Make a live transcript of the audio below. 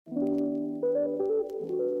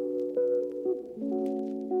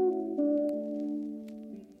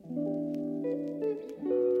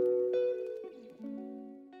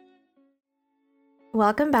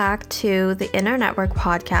Welcome back to the Inner Network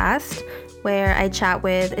podcast, where I chat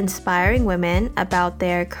with inspiring women about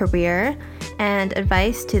their career and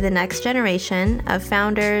advice to the next generation of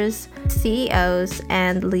founders, CEOs,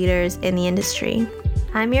 and leaders in the industry.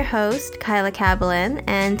 I'm your host, Kyla Kabalin,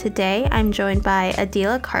 and today I'm joined by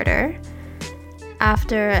Adela Carter.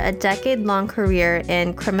 After a decade-long career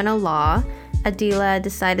in criminal law, Adela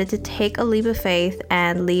decided to take a leap of faith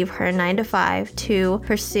and leave her 9-to-5 to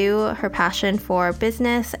pursue her passion for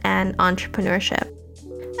business and entrepreneurship.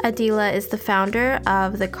 Adela is the founder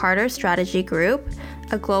of the Carter Strategy Group,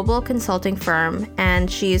 a global consulting firm,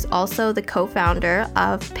 and she's also the co-founder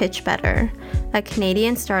of Pitch Better, a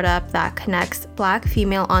Canadian startup that connects Black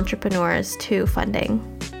female entrepreneurs to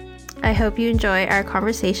funding. I hope you enjoy our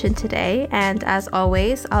conversation today, and as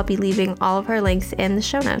always, I'll be leaving all of her links in the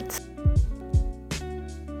show notes.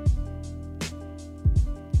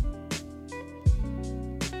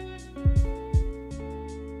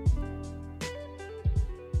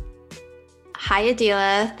 Hi,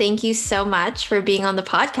 Adela. Thank you so much for being on the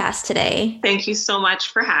podcast today. Thank you so much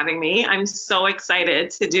for having me. I'm so excited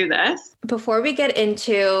to do this. Before we get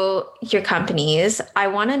into your companies, I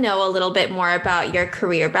want to know a little bit more about your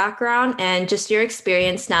career background and just your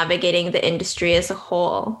experience navigating the industry as a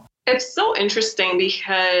whole. It's so interesting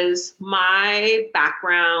because my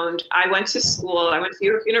background, I went to school, I went to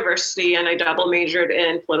York University, and I double majored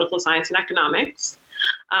in political science and economics.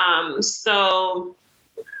 So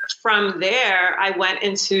from there, I went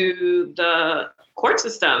into the court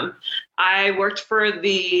system. I worked for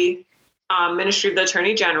the Ministry of the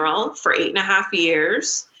Attorney General for 8.5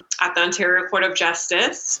 years at the Ontario Court of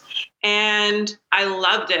Justice. And I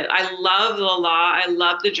loved it. I love the law. I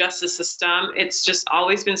love the justice system. It's just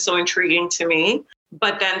always been so intriguing to me.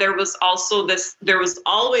 But then there was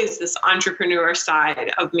always this entrepreneur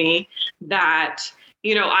side of me that,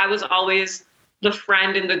 I was always the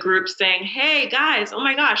friend in the group saying, hey guys, oh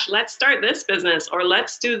my gosh, let's start this business or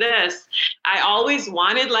let's do this. I always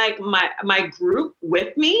wanted like my group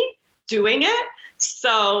with me doing it.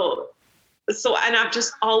 So, and I've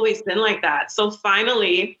just always been like that. So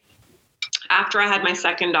finally, after I had my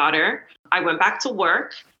second daughter, I went back to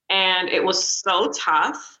work and it was so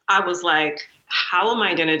tough. I was like, how am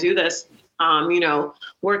I going to do this?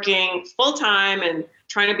 Working full time and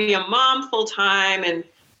trying to be a mom full time and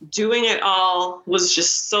doing it all was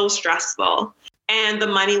just so stressful. And the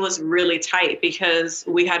money was really tight because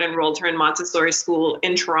we had enrolled her in Montessori school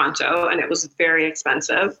in Toronto and it was very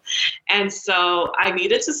expensive. And so I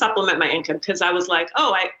needed to supplement my income because I was like,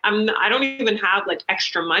 I don't even have like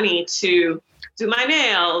extra money to do my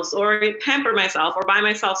nails or pamper myself or buy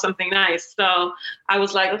myself something nice. So I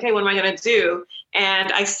was like, okay, what am I going to do?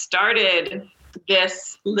 And I started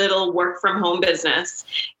this little work from home business.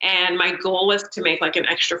 And my goal was to make like an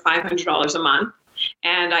extra $500 a month.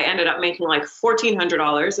 And I ended up making like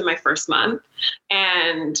 $1,400 in my first month.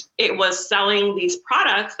 And it was selling these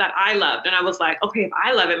products that I loved. And I was like, okay, if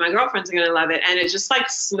I love it, my girlfriends are going to love it. And it just like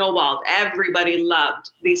snowballed. Everybody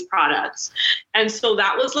loved these products. And so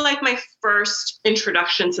that was like my first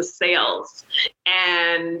introduction to sales.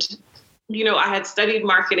 And, I had studied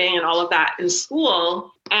marketing and all of that in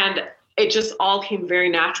school. And it just all came very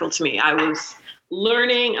natural to me. I was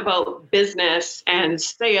learning about business and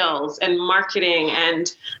sales and marketing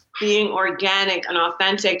and being organic and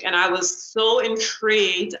authentic. And I was so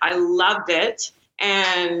intrigued. I loved it.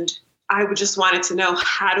 And I just wanted to know,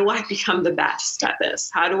 how do I become the best at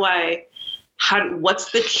this?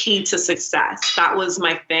 What's the key to success? That was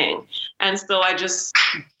my thing. And so I just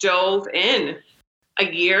dove in. A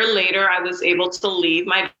year later, I was able to leave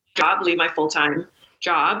my full-time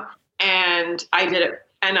job. And I did it.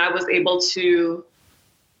 And I was able to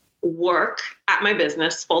work at my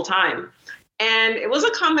business full time. And it was a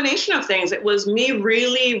combination of things. It was me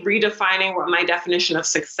really redefining what my definition of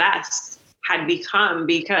success had become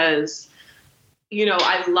because,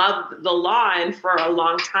 I loved the law. And for a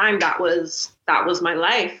long time, that was my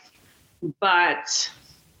life. But,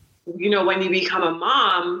 when you become a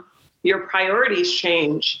mom, your priorities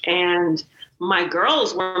change. And my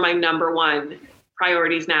girls were my number one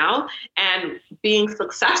priorities now, and being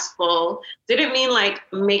successful didn't mean like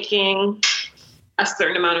making a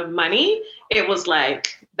certain amount of money. It was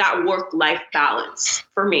like that work-life balance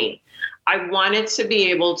for me. I wanted to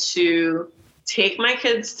be able to take my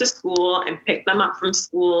kids to school and pick them up from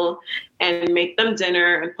school and make them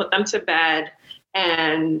dinner and put them to bed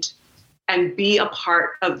and be a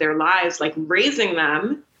part of their lives, like raising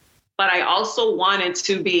them. But I also wanted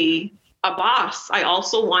to be a boss. I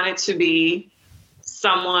also wanted to be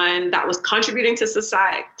someone that was contributing to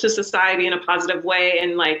society in a positive way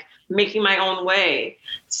and like making my own way.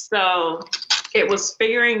 So it was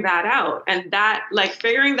figuring that out. And that, like,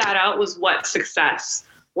 figuring that out was what success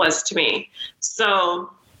was to me. So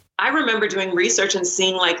I remember doing research and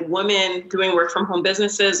seeing like women doing work from home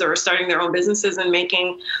businesses or starting their own businesses and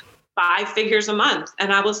making 5 figures a month.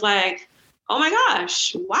 And I was like, oh my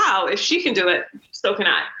gosh, wow, if she can do it, so can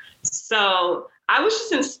I. So I was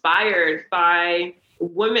just inspired by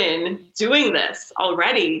women doing this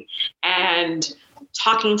already and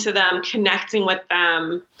talking to them, connecting with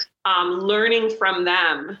them, learning from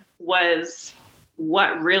them was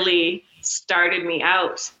what really started me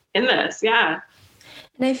out in this. Yeah.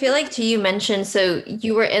 And I feel like too, you mentioned, so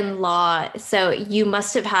you were in law, so you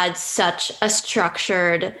must have had such a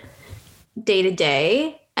structured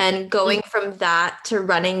day-to-day, and going from that to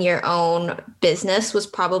running your own business was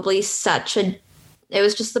probably it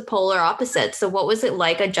was just the polar opposite. So what was it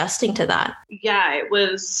like adjusting to that? Yeah, it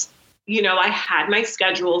was, I had my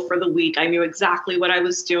schedule for the week. I knew exactly what I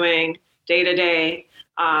was doing day to day,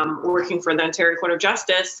 working for the Ontario Court of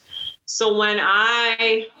Justice. So when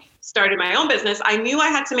I started my own business, I knew I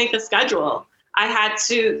had to make a schedule.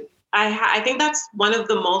 I think that's one of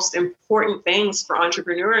the most important things for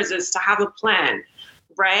entrepreneurs is to have a plan,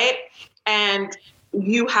 right? And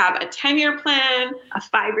you have a 10-year plan, a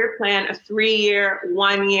 5-year plan, a 3-year,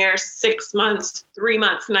 1 year, 6 months, 3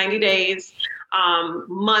 months, 90 days,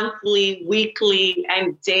 monthly, weekly,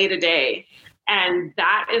 and day to day. And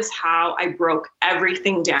that is how I broke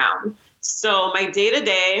everything down. So my day to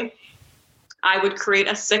day, I would create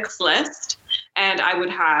a 6 list, and I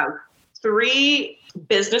would have 3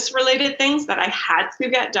 business related things that I had to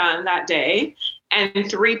get done that day and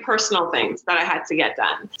 3 personal things that I had to get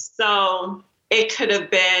done. So it could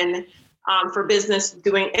have been for business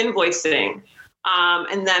doing invoicing.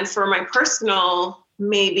 And then for my personal,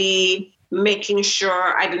 maybe making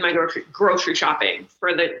sure I did my grocery shopping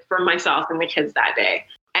for myself and the kids that day.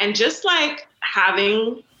 And just like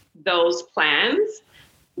having those plans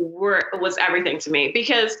was everything to me,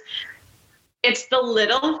 because it's the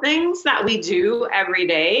little things that we do every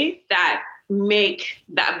day that make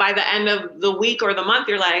that by the end of the week or the month,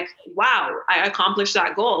 you're like, wow, I accomplished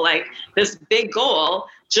that goal. Like this big goal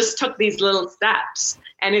just took these little steps.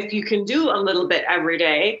 And if you can do a little bit every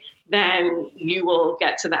day, then you will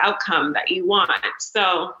get to the outcome that you want.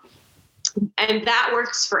 So, and that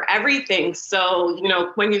works for everything. So,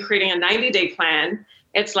 when you're creating a 90-day plan,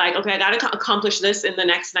 it's like, okay, I got to accomplish this in the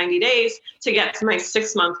next 90 days to get to my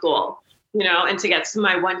 6-month goal, and to get to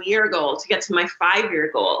my 1-year goal, to get to my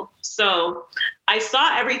 5-year goal. So I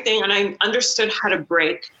saw everything and I understood how to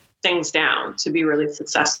break things down to be really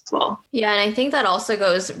successful. Yeah. And I think that also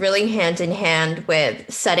goes really hand in hand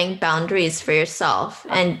with setting boundaries for yourself.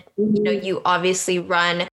 And, you obviously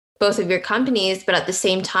run both of your companies, but at the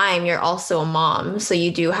same time, you're also a mom. So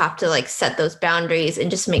you do have to set those boundaries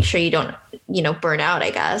and just make sure you don't, burn out,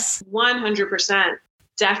 I guess. 100%.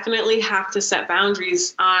 Definitely have to set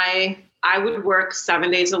boundaries. I would work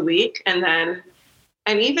 7 days a week. And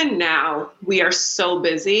even now we are so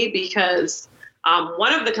busy because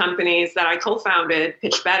one of the companies that I co-founded,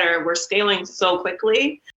 Pitch Better, we're scaling so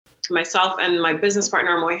quickly. Myself and my business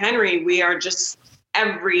partner, Moy Henry, we are just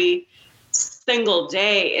every single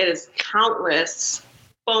day it is countless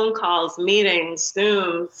phone calls, meetings,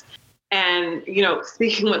 Zooms, and,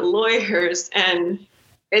 speaking with lawyers. And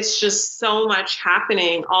it's just so much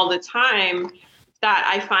happening all the time that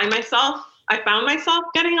I found myself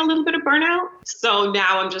getting a little bit of burnout. So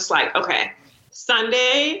now I'm just like, okay,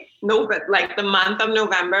 Sunday, the month of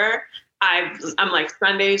November, I'm like,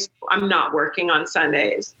 Sundays, I'm not working on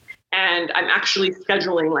Sundays. And I'm actually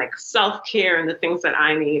scheduling self-care and the things that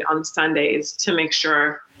I need on Sundays to make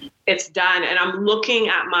sure it's done. And I'm looking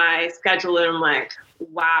at my schedule and I'm like,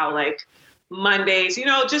 wow, Mondays,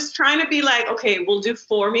 just trying to be okay, we'll do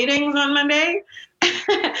 4 meetings on Monday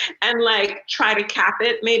and try to cap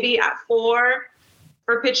it maybe at 4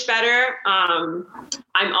 for Pitch Better.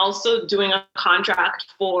 I'm also doing a contract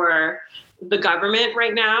for the government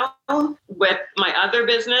right now with my other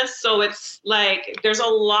business. So it's there's a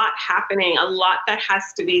lot happening, a lot that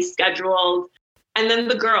has to be scheduled. And then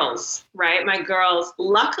the girls, right? My girls,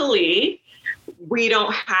 luckily, we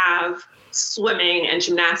don't have swimming and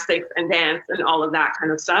gymnastics and dance and all of that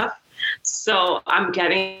kind of stuff. So I'm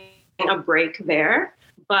getting a break there.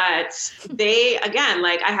 But they, again,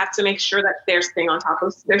 I have to make sure that they're staying on top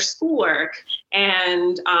of their schoolwork.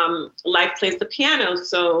 And Life plays the piano.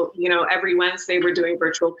 So, every Wednesday we're doing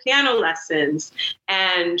virtual piano lessons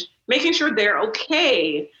and making sure they're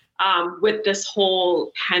okay with this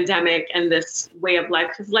whole pandemic and this way of life.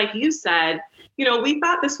 Because like you said, we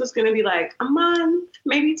thought this was going to be a month,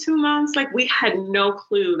 maybe 2 months. We had no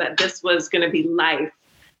clue that this was going to be life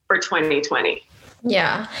for 2020.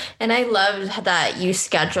 Yeah. And I love that you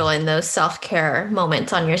schedule in those self-care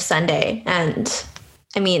moments on your Sunday. And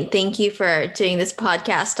I mean, thank you for doing this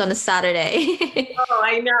podcast on a Saturday. Oh,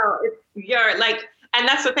 I know. You're like, and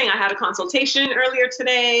that's the thing. I had a consultation earlier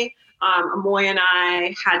today. Amoy and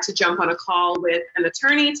I had to jump on a call with an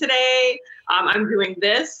attorney today. I'm doing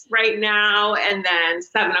this right now. And then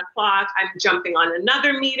 7 o'clock, I'm jumping on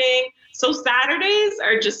another meeting. So Saturdays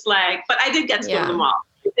are just like, but I did get to go to the mall.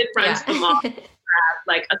 I did run to the mall,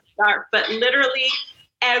 like a start, but literally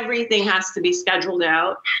everything has to be scheduled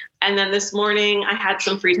out. And then this morning I had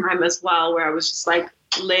some free time as well, where I was just like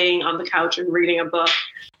laying on the couch and reading a book.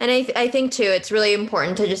 And I think too, it's really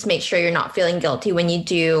important to just make sure you're not feeling guilty when you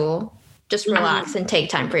do just relax and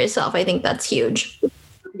take time for yourself. I think that's huge.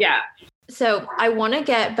 Yeah. So I want to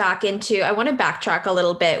backtrack a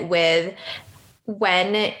little bit with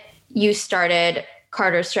when you started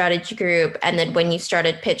Carter Strategy Group and then when you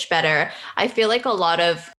started Pitch Better. I feel like a lot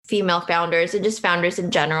of female founders and just founders in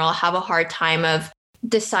general have a hard time of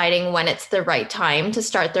deciding when it's the right time to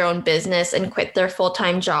start their own business and quit their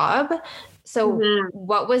full-time job. So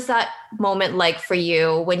what was that moment like for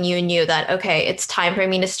you when you knew that, okay, it's time for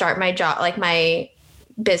me to start my job, like my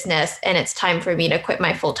business, and it's time for me to quit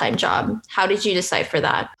my full-time job? How did you decipher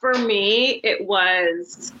that? For me, it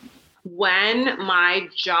was when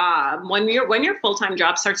your full-time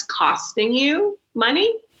job starts costing you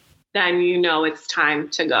money, then you know it's time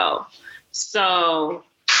to go. So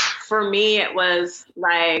for me, it was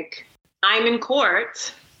like, I'm in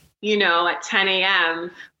court, at 10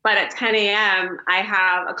 a.m., but at 10 a.m., I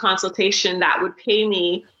have a consultation that would pay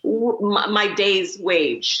me my day's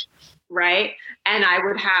wage, right? And I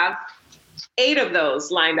would have 8 of those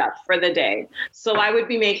lined up for the day. So I would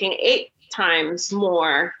be making 8 times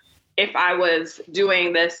more if I was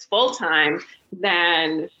doing this full time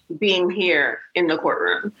than being here in the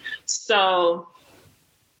courtroom. So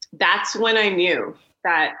that's when I knew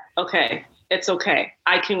that, okay, it's okay,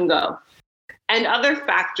 I can go. And other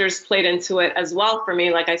factors played into it as well for me.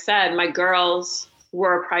 Like I said, my girls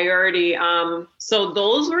were a priority. So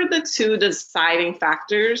those were the 2 deciding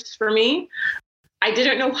factors for me. I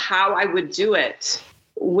didn't know how I would do it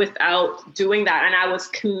without doing that. And I was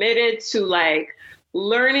committed to like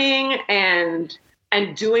learning and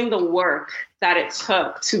doing the work that it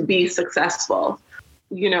took to be successful.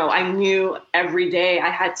 I knew every day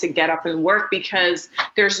I had to get up and work because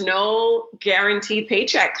there's no guaranteed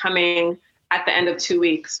paycheck coming at the end of 2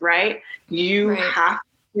 weeks, right? You have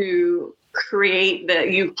to create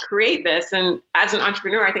this. And as an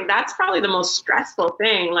entrepreneur, I think that's probably the most stressful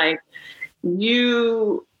thing. Like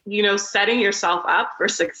setting yourself up for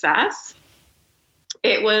success.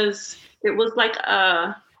 It was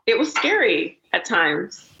scary at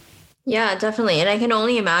times. Yeah, definitely. And I can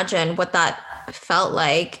only imagine what that felt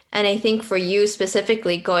like. And I think for you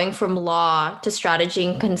specifically, going from law to strategy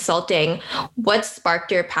and consulting, what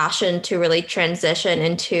sparked your passion to really transition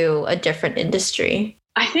into a different industry?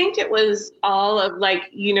 I think it was all of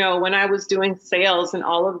when I was doing sales and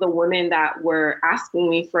all of the women that were asking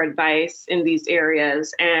me for advice in these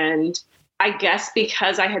areas. And I guess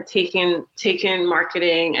because I had taken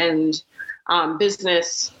marketing and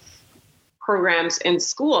business programs in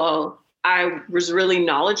school, I was really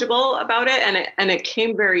knowledgeable about it, and it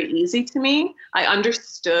came very easy to me. I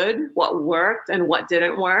understood what worked and what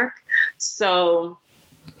didn't work. So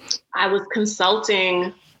I was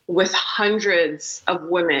consulting with hundreds of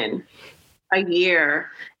women a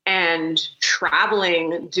year and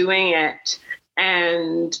traveling, doing it.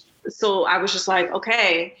 And so I was just like,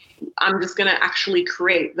 okay, I'm just going to actually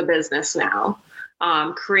create the business now,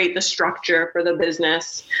 create the structure for the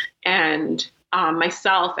business. And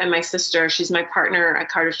myself and my sister, she's my partner at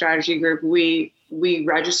Carter Strategy Group, we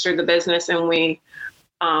registered the business and we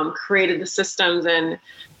created the systems, and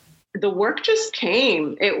the work just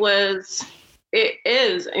came. It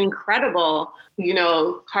is incredible.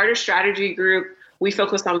 Carter Strategy Group, we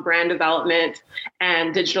focused on brand development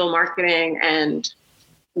and digital marketing, and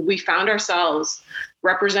we found ourselves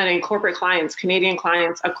representing corporate clients, Canadian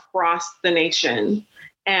clients across the nation.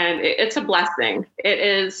 And it's a blessing. It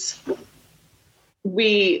is.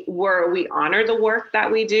 We honor the work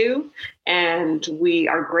that we do, and we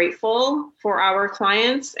are grateful for our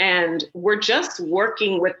clients, and we're just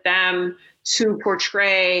working with them to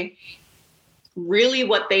portray really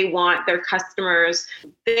what they want their customers.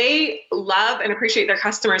 They love and appreciate their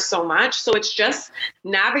customers so much. So it's just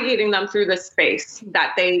navigating them through this space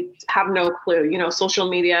that they have no clue. Social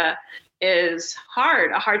media is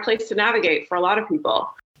a hard place to navigate for a lot of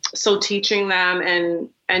people. So teaching them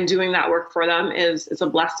and doing that work for them is a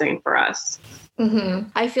blessing for us. Mm-hmm.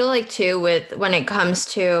 I feel like too, when it comes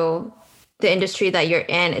to the industry that you're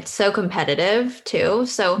in, it's so competitive too.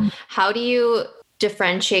 So how do you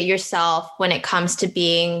differentiate yourself when it comes to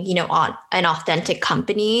being, on an authentic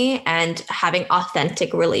company and having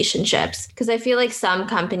authentic relationships? Because I feel like some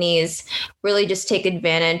companies really just take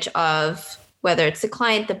advantage of whether it's the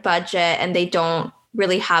client, the budget, and they don't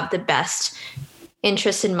really have the best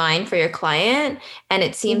interest in mind for your client. And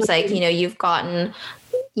it seems like, you've gotten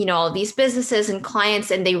all these businesses and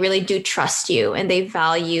clients, and they really do trust you and they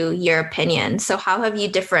value your opinion. So how have you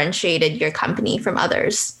differentiated your company from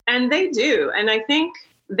others? And they do. And I think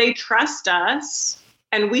they trust us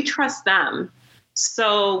and we trust them.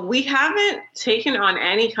 So we haven't taken on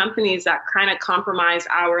any companies that kind of compromise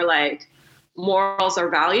our morals or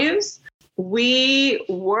values. We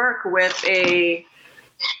work with a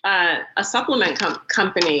supplement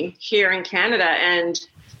company here in Canada, and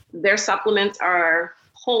their supplements are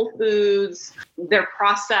whole foods. They're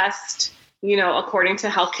processed, according to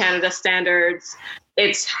Health Canada standards.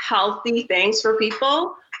 It's healthy things for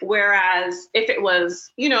people. Whereas if it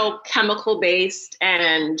was, chemical based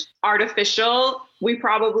and artificial, we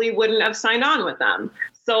probably wouldn't have signed on with them.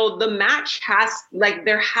 So the match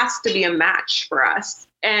there has to be a match for us.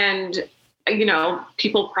 And,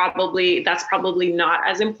 that's probably not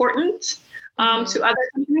as important to other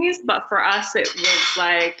companies. But for us, it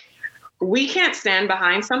was we can't stand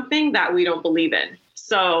behind something that we don't believe in.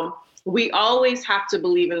 So we always have to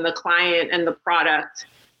believe in the client and the product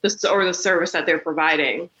or the service that they're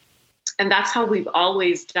providing. And that's how we've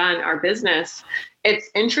always done our business. It's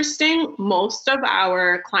interesting. Most of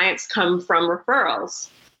our clients come from referrals.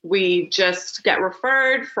 We just get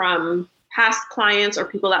referred from past clients or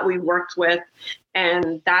people that we worked with.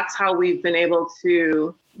 And that's how we've been able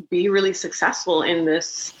to be really successful in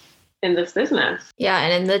this business. Yeah.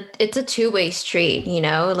 And it's a two-way street,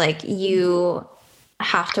 you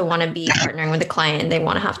have to want to be partnering with the client and they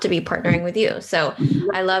want to have to be partnering with you. So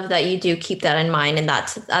I love that you do keep that in mind, and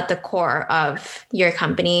that's at the core of your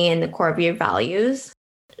company and the core of your values.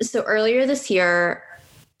 So earlier this year,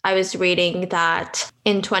 I was reading that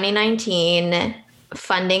in 2019,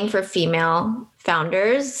 funding for female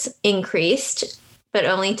founders increased, but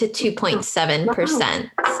only to 2.7%.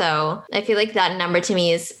 So I feel like that number to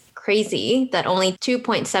me is crazy, that only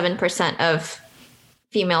 2.7% of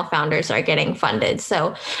female founders are getting funded.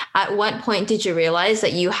 So at what point did you realize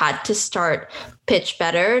that you had to start Pitch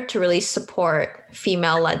Better to really support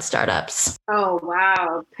female-led startups? Oh,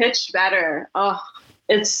 wow. Pitch Better. Oh,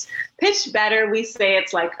 it's Pitch Better. We say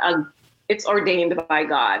it's it's ordained by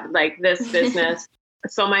God, this business.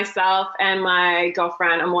 So myself and my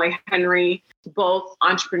girlfriend, Amoy Henry, both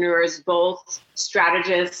entrepreneurs, both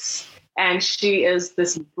strategists, and she is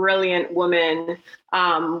this brilliant woman.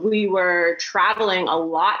 We were traveling a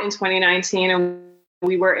lot in 2019, and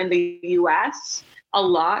we were in the US a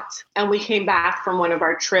lot. And we came back from one of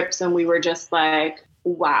our trips and we were just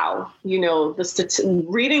wow, reading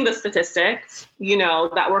the statistics,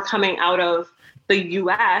 that were coming out of the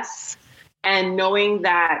US, and knowing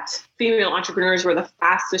that female entrepreneurs were the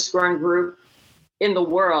fastest growing group in the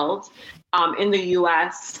world, in the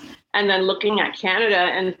US, and then looking at Canada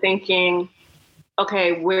and thinking,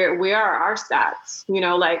 okay, where are our stats?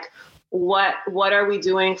 What are we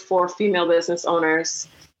doing for female business owners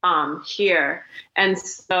here? And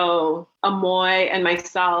so Amoy and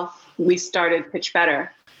myself, we started Pitch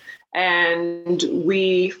Better, and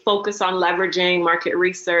we focus on leveraging market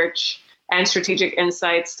research and strategic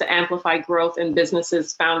insights to amplify growth in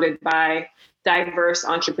businesses founded by diverse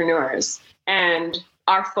entrepreneurs. And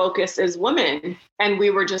our focus is women. And we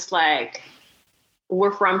were just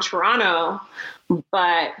we're from Toronto,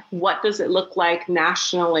 but what does it look like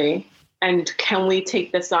nationally? And can we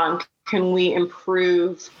take this on? Can we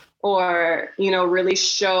improve or, really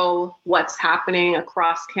show what's happening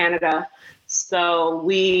across Canada? So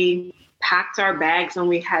we packed our bags and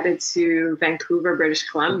we headed to Vancouver, British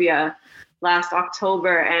Columbia last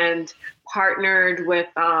October and partnered with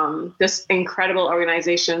this incredible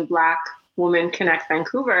organization, Black Women Connect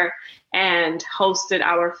Vancouver, and hosted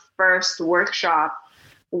our first workshop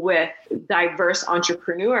with diverse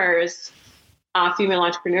entrepreneurs, female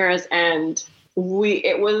entrepreneurs, and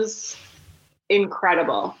it was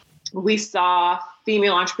incredible. We saw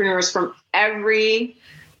female entrepreneurs from every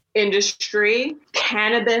industry.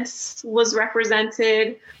 Cannabis was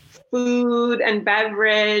represented, food and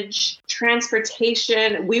beverage,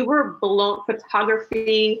 transportation. We were blown,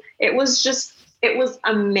 photography. It was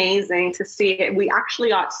amazing to see it. We actually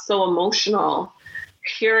got so emotional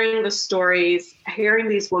hearing the stories, hearing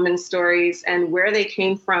these women's stories and where they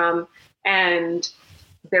came from and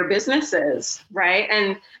their businesses, right?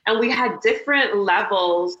 And we had different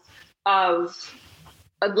levels of,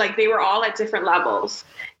 like, they were all at different levels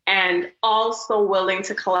and all so willing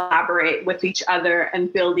to collaborate with each other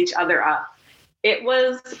and build each other up. It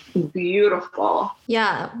was beautiful.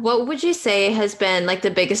 Yeah. What would you say has been like the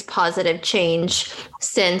biggest positive change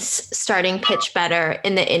since starting Pitch Better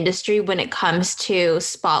in the industry when it comes to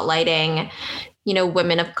spotlighting,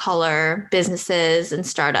 women of color, businesses and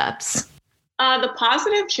startups? The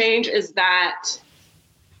positive change is that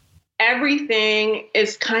everything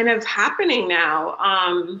is kind of happening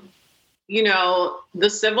now. The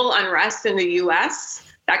civil unrest in the US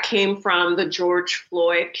that came from the George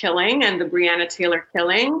Floyd killing and the Breonna Taylor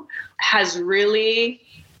killing has really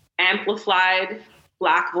amplified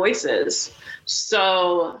Black voices.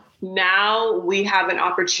 So now we have an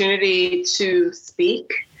opportunity to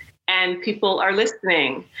speak and people are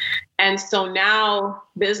listening. And so now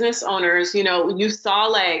business owners, you saw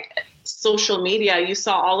like social media, you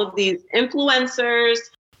saw all of these influencers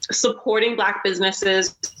supporting Black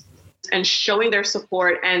businesses and showing their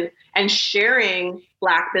support and sharing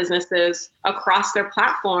Black businesses across their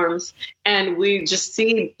platforms. And we just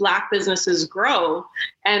see Black businesses grow.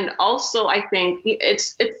 And also, I think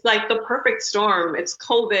it's like the perfect storm. It's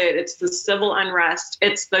COVID, it's the civil unrest,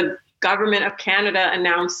 it's the government of Canada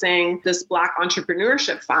announcing this Black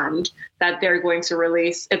entrepreneurship fund that they're going to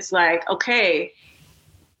release. It's like, okay,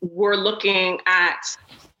 we're looking at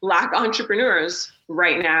Black entrepreneurs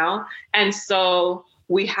right now. And so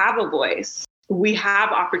we have a voice. We have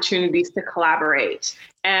opportunities to collaborate.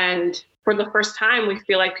 And for the first time, we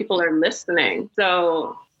feel like people are listening.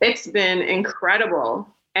 So it's been incredible.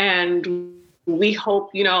 And we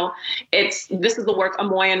hope, this is the work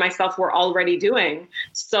Amoy and myself were already doing.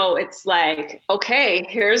 So it's like, okay,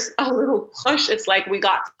 here's a little push. It's like we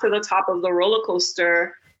got to the top of the roller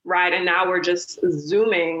coaster ride and now we're just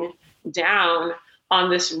zooming down on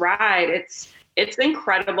this ride. It's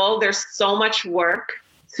incredible. There's so much work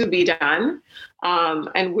to be done.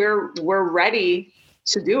 And we're ready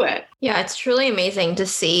to do it. Yeah, it's truly amazing to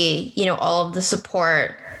see, all of the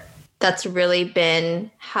support that's really been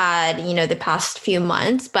had, the past few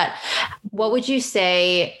months. But what would you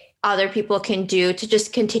say other people can do to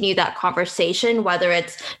just continue that conversation, whether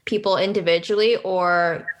it's people individually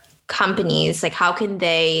or companies? Like, how can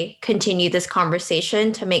they continue this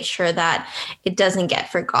conversation to make sure that it doesn't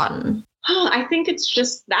get forgotten? I think it's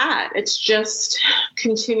just that. It's just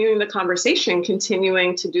continuing the conversation,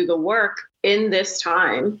 continuing to do the work in this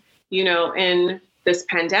time, in this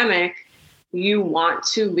pandemic. You want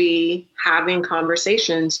to be having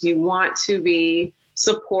conversations. You want to be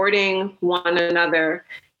supporting one another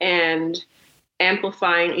and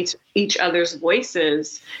amplifying each other's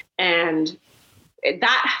voices. And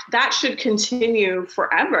that should continue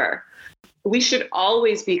forever. We should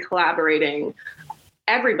always be collaborating.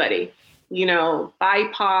 Everybody,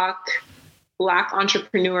 BIPOC, Black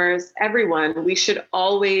entrepreneurs, everyone, we should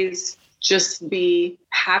always just be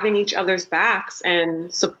having each other's backs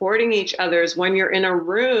and supporting each other's. When you're in a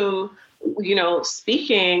room,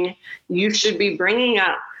 speaking, you should be bringing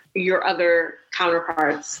up your other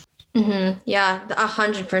counterparts. Mm-hmm. Yeah,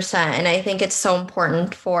 100%. And I think it's so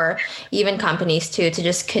important for even companies to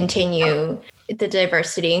just continue the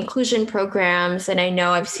diversity inclusion programs. And I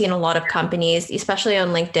know I've seen a lot of companies, especially on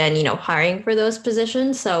LinkedIn, hiring for those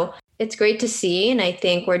positions. So it's great to see. And I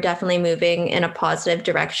think we're definitely moving in a positive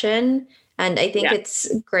direction. And I think it's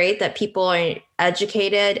great that people are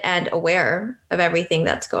educated and aware of everything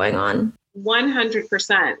that's going on.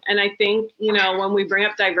 100%. And I think, when we bring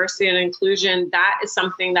up diversity and inclusion, that is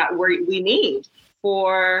something that we need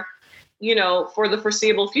for the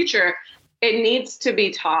foreseeable future. It needs to be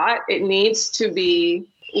taught. It needs to be,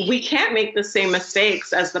 we can't make the same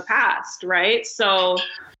mistakes as the past, right? So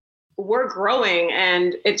we're growing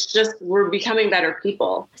and it's just, we're becoming better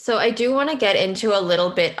people. So I do want to get into a little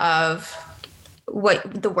bit of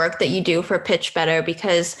what the work that you do for Pitch Better,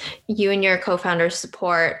 because you and your co-founders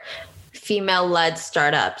support female-led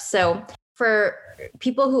startups. So for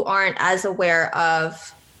people who aren't as aware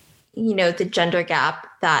of, the gender gap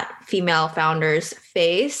that female founders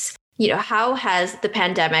face, how has the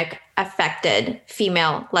pandemic affected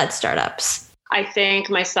female-led startups? I think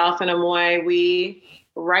myself and Amoy,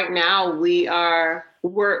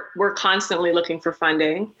 we're constantly looking for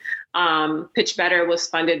funding. Pitch Better was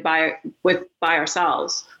funded by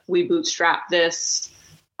ourselves. We bootstrapped this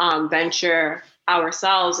venture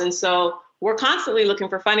ourselves. And so we're constantly looking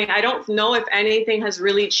for funding. I don't know if anything has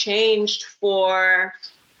really changed for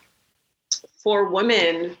for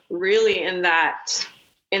women really in that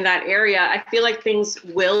area, I feel like things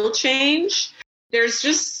will change. There's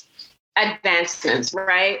just advancements,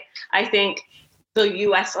 right? I think the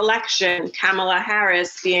US election, Kamala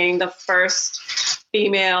Harris being the first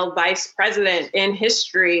female vice president in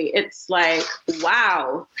history, it's like,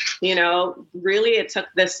 wow, really it took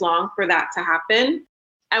this long for that to happen.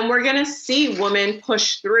 And we're going to see women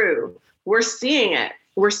push through. We're seeing it.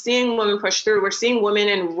 We're seeing women push through. We're seeing women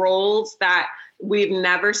in roles that we've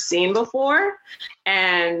never seen before.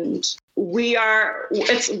 And we're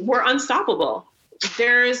unstoppable.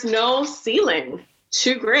 There is no ceiling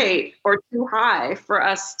too great or too high for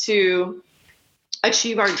us to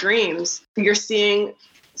achieve our dreams. You're seeing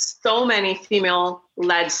so many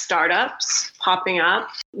female-led startups popping up.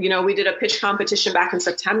 We did a pitch competition back in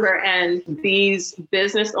September, and these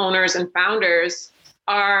business owners and founders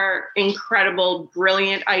are incredible,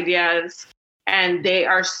 brilliant ideas, and they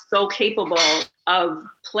are so capable of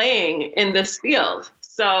playing in this field.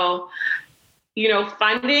 So,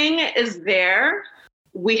 funding is there.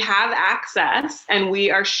 We have access, and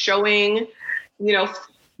we are showing,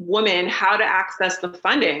 women how to access the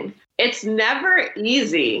funding. It's never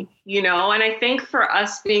easy, and I think for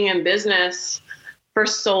us being in business for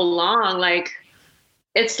so long,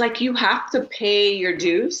 it's like you have to pay your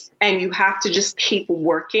dues and you have to just keep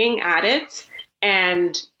working at it.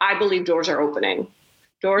 And I believe doors are opening.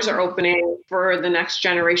 Doors are opening for the next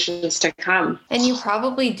generations to come. And you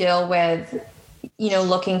probably deal with,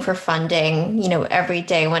 looking for funding, every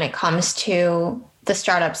day when it comes to the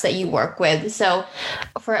startups that you work with. So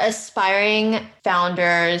for aspiring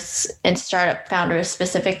founders and startup founders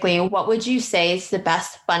specifically, what would you say is the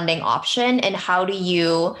best funding option, and how do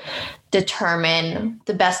you determine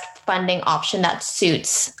the best funding option that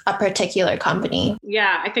suits a particular company?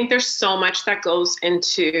 Yeah, I think there's so much that goes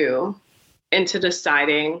into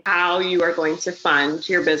deciding how you are going to fund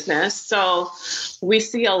your business. So we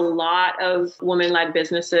see a lot of women-led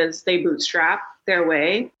businesses, they bootstrap their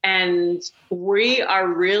way. And we are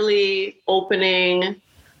really opening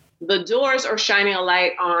the doors or shining a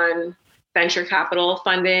light on venture capital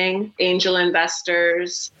funding, angel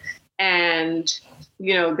investors, and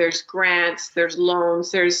there's grants, there's loans,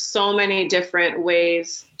 there's so many different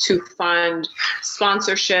ways to fund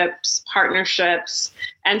sponsorships, partnerships.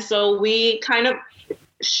 And so we kind of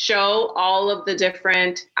show all of the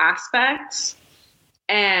different aspects,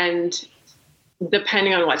 and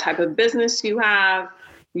depending on what type of business you have,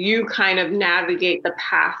 you kind of navigate the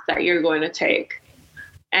path that you're going to take.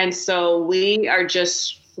 And so we are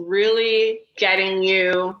just really getting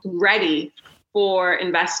you ready for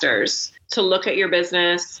investors to look at your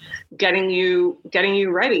business, getting you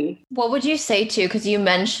ready. What would you say too? Because you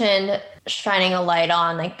mentioned shining a light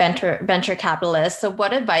on venture capitalists. So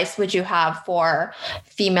what advice would you have for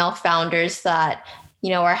female founders that,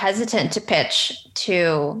 are hesitant to pitch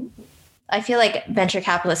to? I feel like venture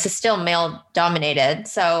capitalists is still male dominated.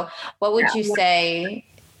 So what would you say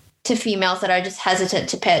to females that are just hesitant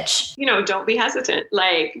to pitch? Don't be hesitant.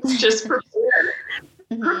 Just prepare.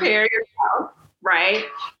 Prepare yourself, right?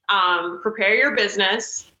 Prepare your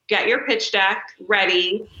business, get your pitch deck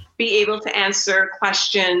ready, be able to answer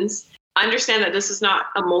questions. Understand that this is not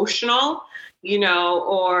emotional,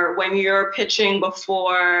 or when you're pitching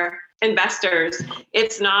before investors,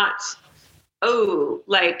 it's not,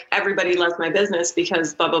 everybody loves my business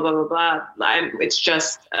because blah, blah, blah, blah, blah. It's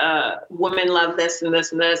just women love this and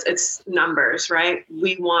this and this. It's numbers, right?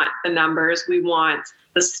 We want the numbers. We want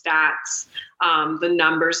the stats. The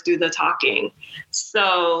numbers do the talking.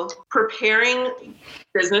 So preparing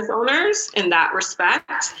business owners in that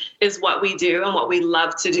respect is what we do and what we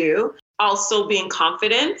love to do. Also being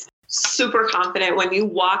confident, super confident. When you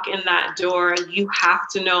walk in that door, you have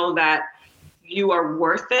to know that you are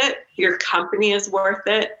worth it. Your company is worth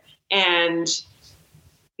it. And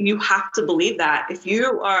you have to believe that. If you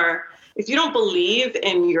don't believe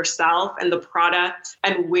in yourself and the product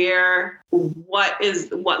and what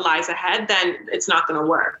lies ahead, then it's not going to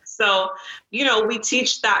work. So, we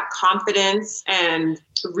teach that confidence and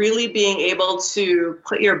really being able to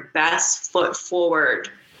put your best foot forward,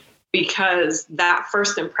 because that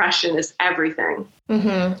first impression is everything.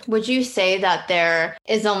 Mm-hmm. Would you say that there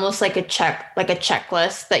is almost like a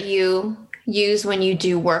checklist that you use when you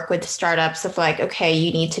do work with startups of okay,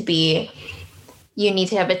 you need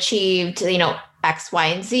to have achieved, X, Y,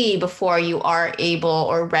 and Z before you are able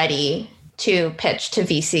or ready to pitch to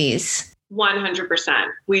VCs? 100%.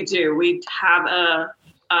 We do. We have a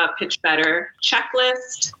Pitch Better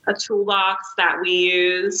checklist, a toolbox that we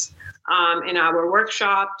use in our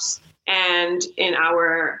workshops and in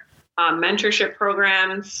our mentorship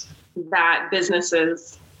programs that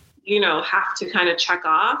businesses have to kind of check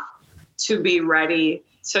off to be ready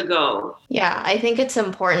to go. Yeah, I think it's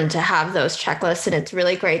important to have those checklists, and it's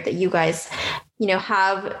really great that you guys,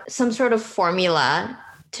 have some sort of formula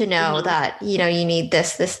to know that, you need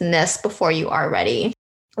this, this, and this before you are ready.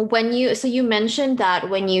 So you mentioned that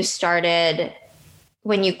when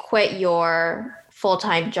you quit your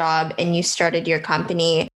full-time job and you started your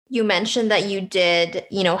company, you mentioned that you did,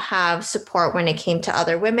 have support when it came to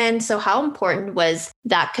other women. So how important was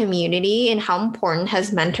that community, and how important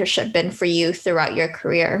has mentorship been for you throughout your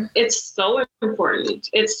career? It's so important.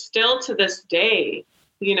 It's still to this day,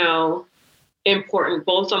 important.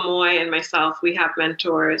 Both Amoy and myself, we have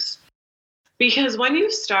mentors. Because when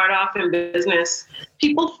you start off in business,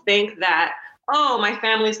 people think that, oh, my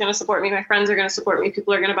family's going to support me, my friends are going to support me,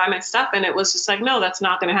 people are going to buy my stuff. And it was just like, no, that's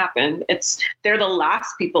not going to happen. They're the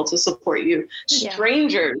last people to support you. Yeah.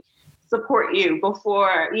 Strangers support you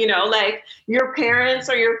before, like your parents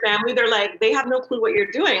or your family, they have no clue what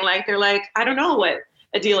you're doing. They're like, I don't know what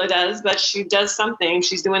Adila does, but she does something,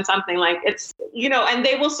 she's doing something, and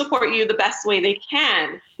they will support you the best way they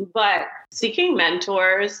can. But seeking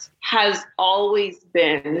mentors has always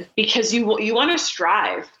been because you want to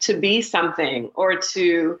strive to be something or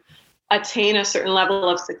to attain a certain level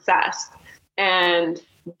of success. And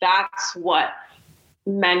that's what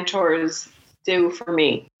mentors do for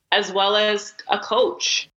me, as well as a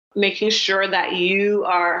coach, making sure that you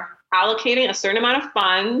are allocating a certain amount of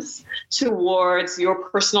funds towards your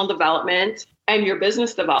personal development and your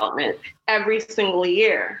business development every single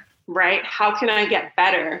year, right? How can I get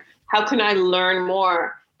better? How can I learn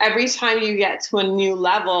more? Every time you get to a new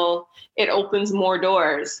level, it opens more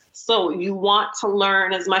doors. So you want to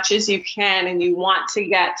learn as much as you can, and you want to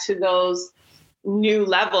get to those new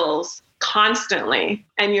levels constantly.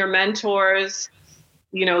 And your mentors,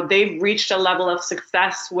 they've reached a level of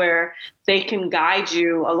success where they can guide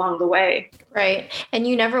you along the way. Right. And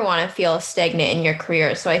you never want to feel stagnant in your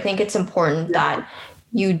career. So I think it's important that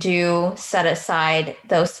you do set aside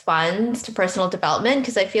those funds to personal development,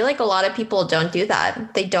 because I feel like a lot of people don't do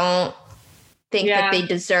that. They don't think that they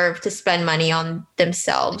deserve to spend money on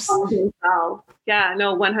themselves. Yeah,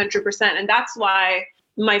 no, 100%. And that's why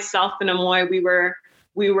myself and Amoy, we were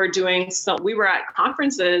at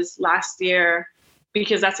conferences last year,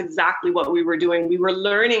 because that's exactly what we were doing. We were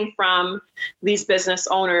learning from these business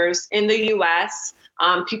owners in the US.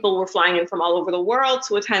 People were flying in from all over the world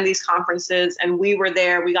to attend these conferences, and we were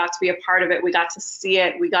there. We got to be a part of it. We got to see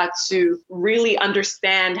it. We got to really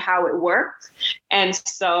understand how it worked. And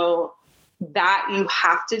so that you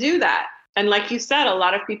have to do that. And like you said, a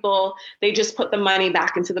lot of people, they just put the money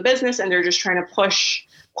back into the business and they're just trying to push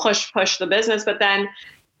the business. But then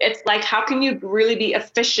it's like, how can you really be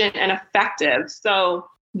efficient and effective? So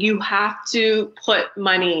you have to put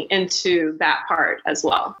money into that part as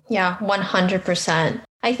well. Yeah, 100%.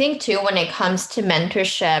 I think too, when it comes to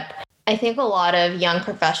mentorship, I think a lot of young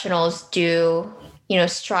professionals do,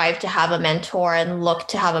 strive to have a mentor and look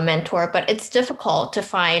to have a mentor, but it's difficult to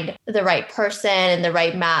find the right person and the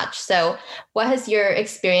right match. So what has your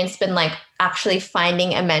experience been like actually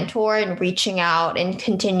finding a mentor and reaching out and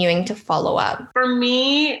continuing to follow up? For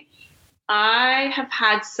me, I have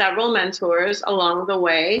had several mentors along the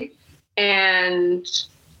way, and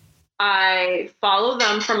I follow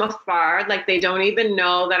them from afar. Like, they don't even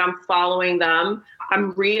know that I'm following them.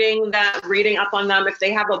 I'm reading up on them. If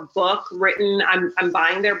they have a book written, I'm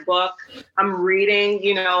buying their book. I'm reading,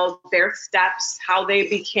 their steps, how they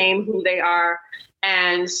became who they are.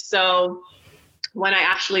 And so when I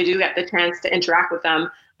actually do get the chance to interact with them,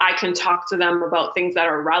 I can talk to them about things that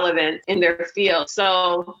are relevant in their field.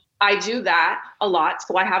 So I do that a lot.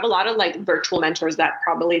 So I have a lot of virtual mentors that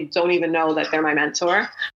probably don't even know that they're my mentor.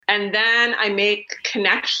 And then I make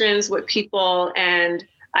connections with people and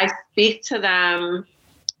I speak to them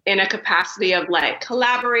in a capacity of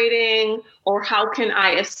collaborating, or how can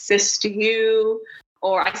I assist you?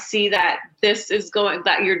 Or I see that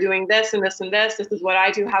that you're doing this and this and this. This is what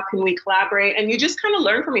I do. How can we collaborate? And you just kind of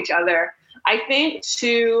learn from each other. I think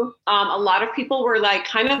too, a lot of people were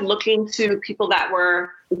kind of looking to people that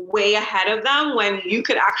were way ahead of them, when you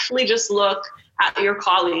could actually just look at your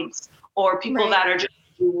colleagues or people that are just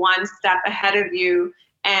one step ahead of you,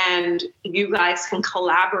 and you guys can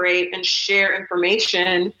collaborate and share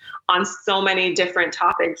information on so many different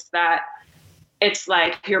topics that it's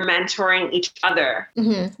like you're mentoring each other.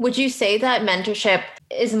 Mm-hmm. Would you say that mentorship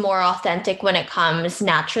is more authentic when it comes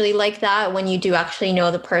naturally like that, when you do actually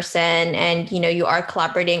know the person and, you are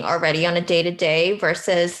collaborating already on a day-to-day,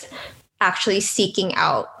 versus actually seeking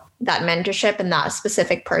out that mentorship and that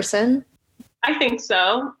specific person? I think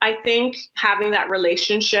so. I think having that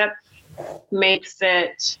relationship makes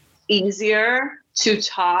it easier to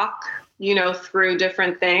talk, through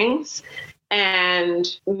different things. And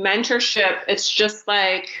mentorship, it's just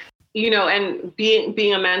like, and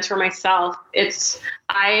being a mentor myself,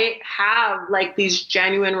 I have like these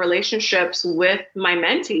genuine relationships with my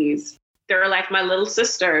mentees. They're like my little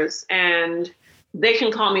sisters, and they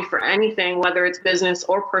can call me for anything, whether it's business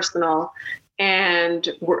or personal. And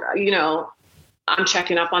I'm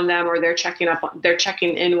checking up on them, or they're checking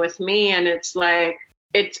in with me. And it's like,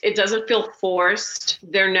 it doesn't feel forced.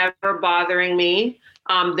 They're never bothering me.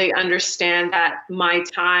 They understand that my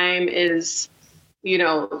time is,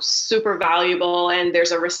 super valuable, and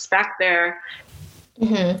there's a respect there.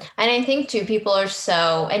 Mm-hmm. And I think too, people are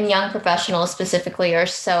and young professionals specifically are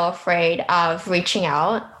so afraid of reaching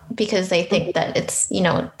out because they think that it's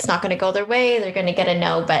not going to go their way. They're going to get a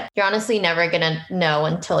no, but you're honestly never going to know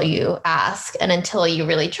until you ask and until you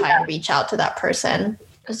really try and reach out to that person.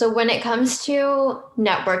 So when it comes to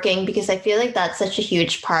networking, because I feel like that's such a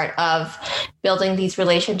huge part of building these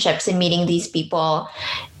relationships and meeting these people,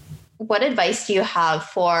 what advice do you have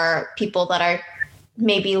for people that are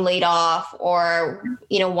maybe laid off or,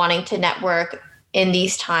 wanting to network in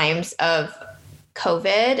these times of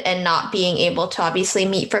COVID and not being able to obviously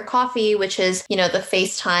meet for coffee, which is, the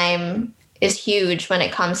FaceTime is huge when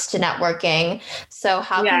it comes to networking. So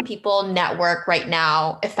how can people network right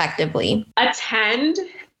now effectively? Attend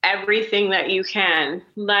everything that you can.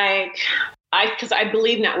 Because I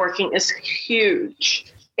believe networking is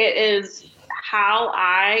huge. It is how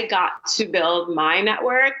I got to build my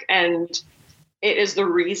network, and it is the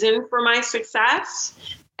reason for my success.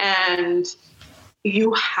 And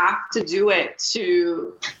you have to do it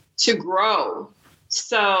to grow.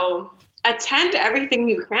 So attend everything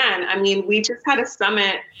you can. I mean, we just had a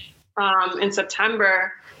summit in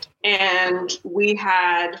September, and we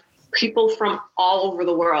had people from all over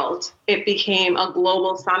the world. It became a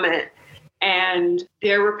global summit, and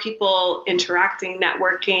there were people interacting,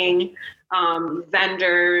 networking,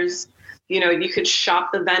 vendors. You could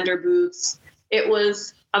shop the vendor booths. It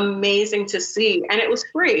was amazing to see, and it was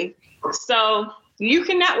free. So you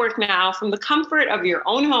can network now from the comfort of your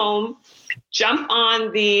own home. Jump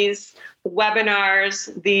on these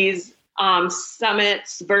webinars, these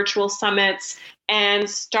summits, virtual summits, and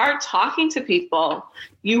start talking to people.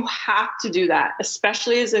 You have to do that,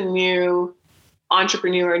 especially as a new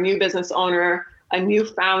entrepreneur, a new business owner, a new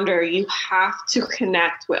founder. You have to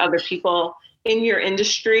connect with other people in your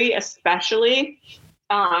industry, especially.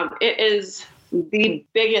 It is the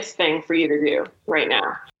biggest thing for you to do right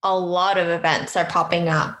now. A lot of events are popping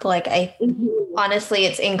up. Honestly,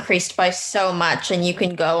 it's increased by so much, and you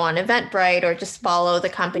can go on Eventbrite or just follow the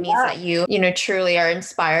companies that you truly are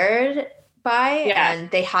inspired by, and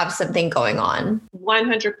they have something going on.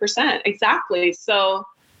 100%. Exactly. So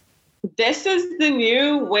this is the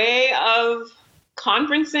new way of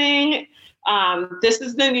conferencing. This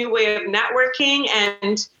is the new way of networking.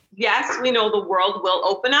 And yes, we know the world will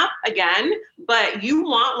open up again, but you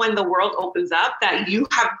want, when the world opens up, that you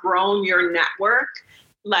have grown your network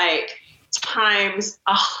times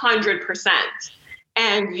 100%.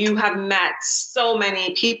 And you have met so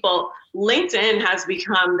many people. LinkedIn has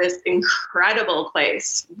become this incredible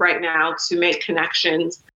place right now to make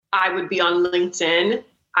connections. I would be on LinkedIn.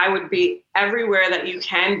 I would be everywhere that you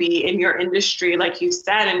can be in your industry, like you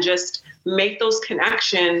said, and just make those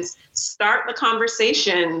connections, start the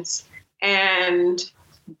conversations, and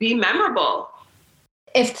be memorable.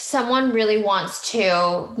 If someone really wants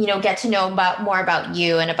to, get to know more about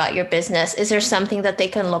you and about your business, is there something that they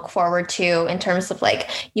can look forward to in terms of,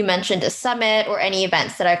 you mentioned a summit or any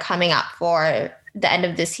events that are coming up for the end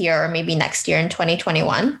of this year or maybe next year in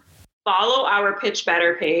 2021? Follow our Pitch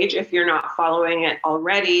Better page if you're not following it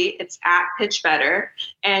already. It's at Pitch Better,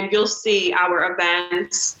 and you'll see our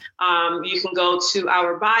events. You can go to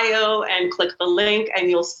our bio and click the link, and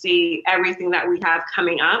you'll see everything that we have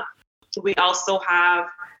coming up. We also have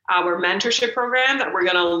our mentorship program that we're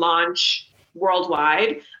going to launch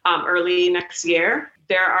worldwide early next year.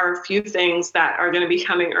 There are a few things that are going to be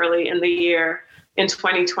coming early in the year in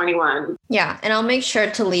 2021. Yeah. And I'll make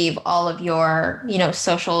sure to leave all of your,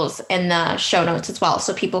 socials in the show notes as well,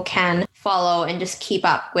 so people can follow and just keep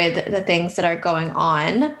up with the things that are going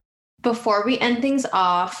on. Before we end things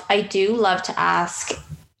off, I do love to ask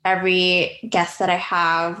every guest that I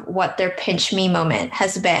have what their pinch me moment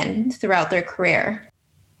has been throughout their career.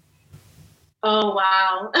 Oh,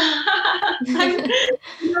 wow.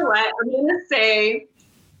 You know what? I'm going to say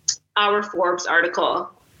our Forbes article.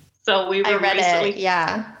 So we were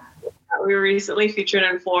we were recently featured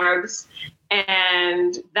in Forbes,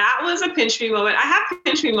 and that was a pinch me moment. I have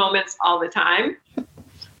pinch me moments all the time,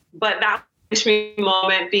 but that pinch me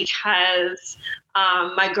moment because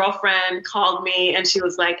my girlfriend called me and she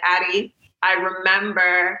was like, Addie, I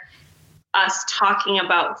remember us talking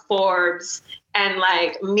about Forbes and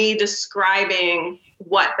like me describing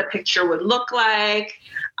what the picture would look like.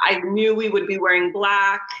 I knew we would be wearing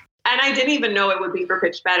black. And I didn't even know it would be for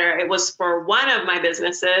Pitch Better. It was for one of my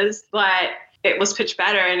businesses, but it was Pitch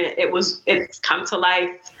Better and it's come to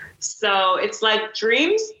life. So it's like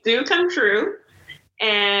dreams do come true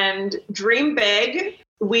and dream big.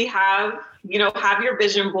 We have your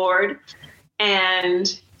vision board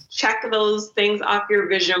and check those things off your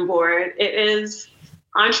vision board.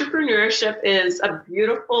 Entrepreneurship is a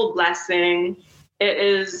beautiful blessing. It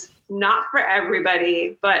is not for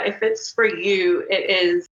everybody, but if it's for you, it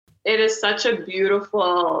is such a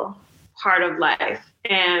beautiful part of life.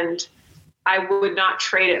 And I would not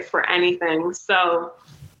trade it for anything. So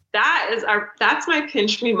that's my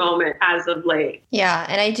pinch me moment as of late. Yeah.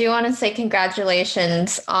 And I do want to say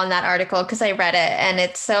congratulations on that article because I read it and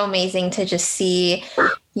it's so amazing to just see,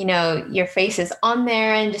 your faces on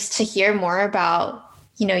there and just to hear more about,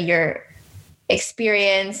 your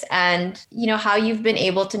experience and, how you've been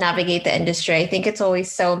able to navigate the industry. I think it's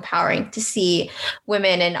always so empowering to see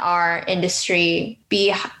women in our industry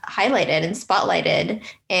be highlighted and spotlighted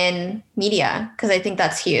in media, because I think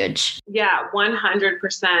that's huge. Yeah,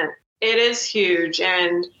 100%. It is huge.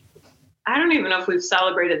 And I don't even know if we've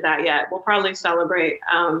celebrated that yet. We'll probably celebrate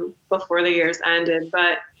before the year's ended,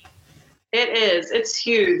 but it's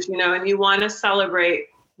huge, and you want to celebrate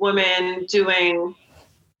women doing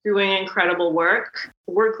incredible work.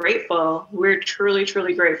 We're grateful. We're truly,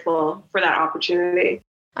 truly grateful for that opportunity.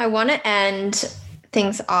 I want to end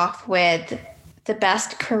things off with the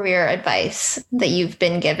best career advice that you've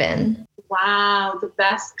been given. Wow, the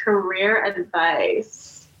best career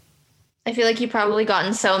advice. I feel like you've probably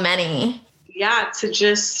gotten so many. Yeah, to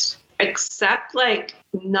just accept like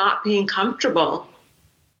not being comfortable.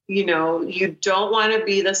 You don't want to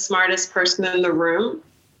be the smartest person in the room.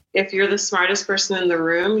 If you're the smartest person in the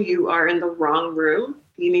room, you are in the wrong room.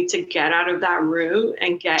 You need to get out of that room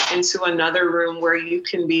and get into another room where you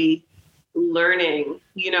can be learning.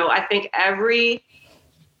 I think every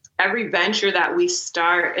venture that we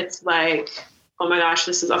start, it's like, oh my gosh,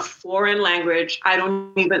 this is a foreign language. I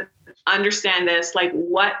don't even understand this. Like,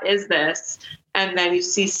 what is this? And then you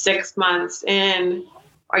see 6 months in,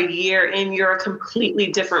 a year in, you're a completely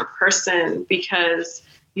different person because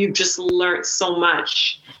you've just learned so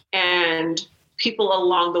much. And people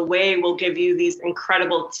along the way will give you these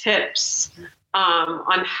incredible tips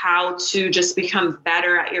on how to just become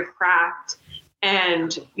better at your craft.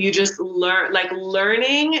 And you just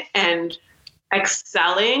learning and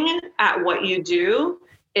excelling at what you do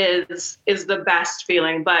is the best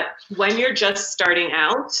feeling. But when you're just starting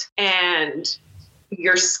out and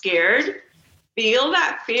you're scared, feel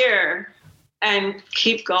that fear and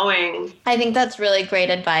keep going. I think that's really great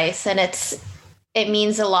advice. And it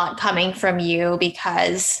means a lot coming from you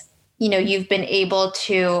because, you've been able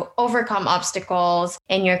to overcome obstacles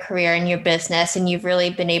in your career and your business, and you've really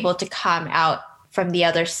been able to come out from the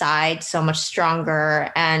other side so much stronger.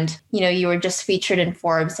 And, you were just featured in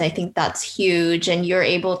Forbes. I think that's huge. And you're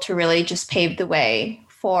able to really just pave the way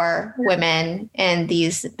for women in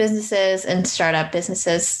these businesses and startup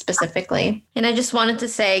businesses specifically. And I just wanted to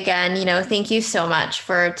say again, thank you so much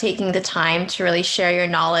for taking the time to really share your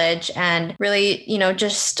knowledge and really,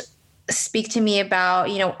 just speak to me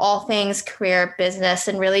about, all things career, business,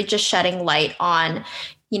 and really just shedding light on,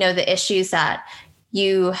 the issues that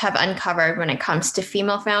you have uncovered when it comes to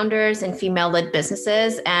female founders and female-led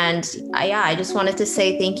businesses. And I just wanted to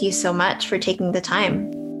say thank you so much for taking the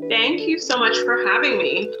time. Thank you so much for having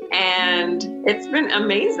me. And it's been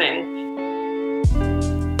amazing.